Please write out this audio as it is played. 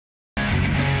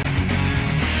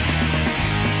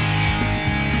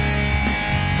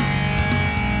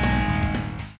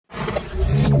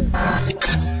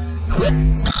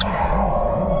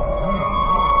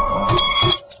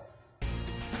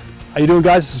How you doing,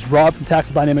 guys? This is Rob from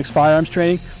Tactical Dynamics Firearms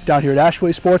Training down here at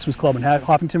Ashway Sportsman's Club in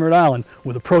Hopkinton, Rhode Island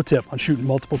with a pro tip on shooting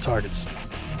multiple targets.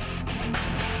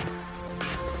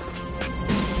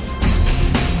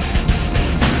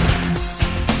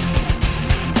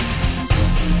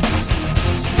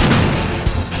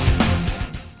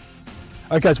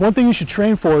 Alright guys, one thing you should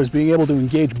train for is being able to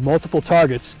engage multiple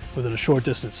targets within a short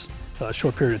distance, a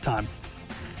short period of time.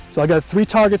 So I got 3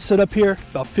 targets set up here,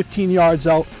 about 15 yards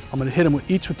out. I'm going to hit them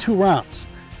each with 2 rounds.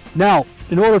 Now,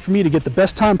 in order for me to get the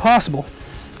best time possible,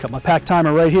 got my pack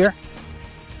timer right here,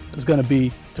 is going to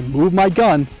be to move my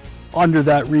gun under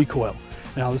that recoil.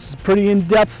 Now this is pretty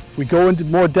in-depth. We go into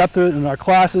more depth of it in our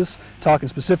classes, talking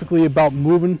specifically about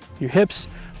moving your hips,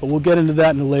 but we'll get into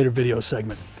that in a later video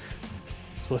segment.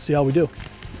 So let's see how we do.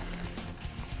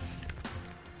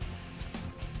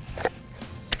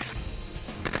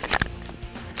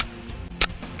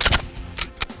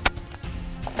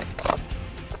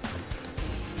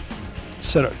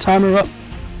 Set our timer up,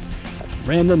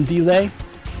 random delay.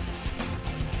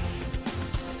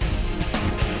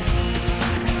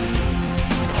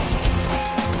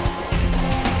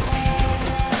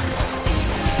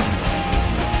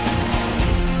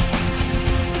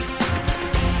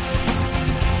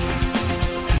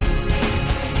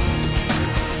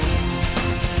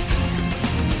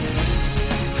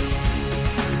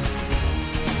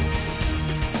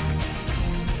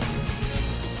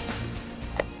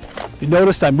 You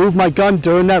noticed I moved my gun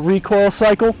during that recoil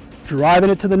cycle, driving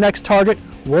it to the next target,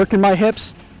 working my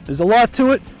hips. There's a lot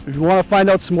to it. If you want to find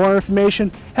out some more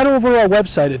information, head over to our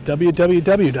website at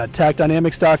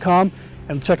www.tacdynamics.com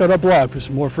and check out our blog for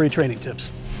some more free training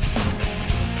tips.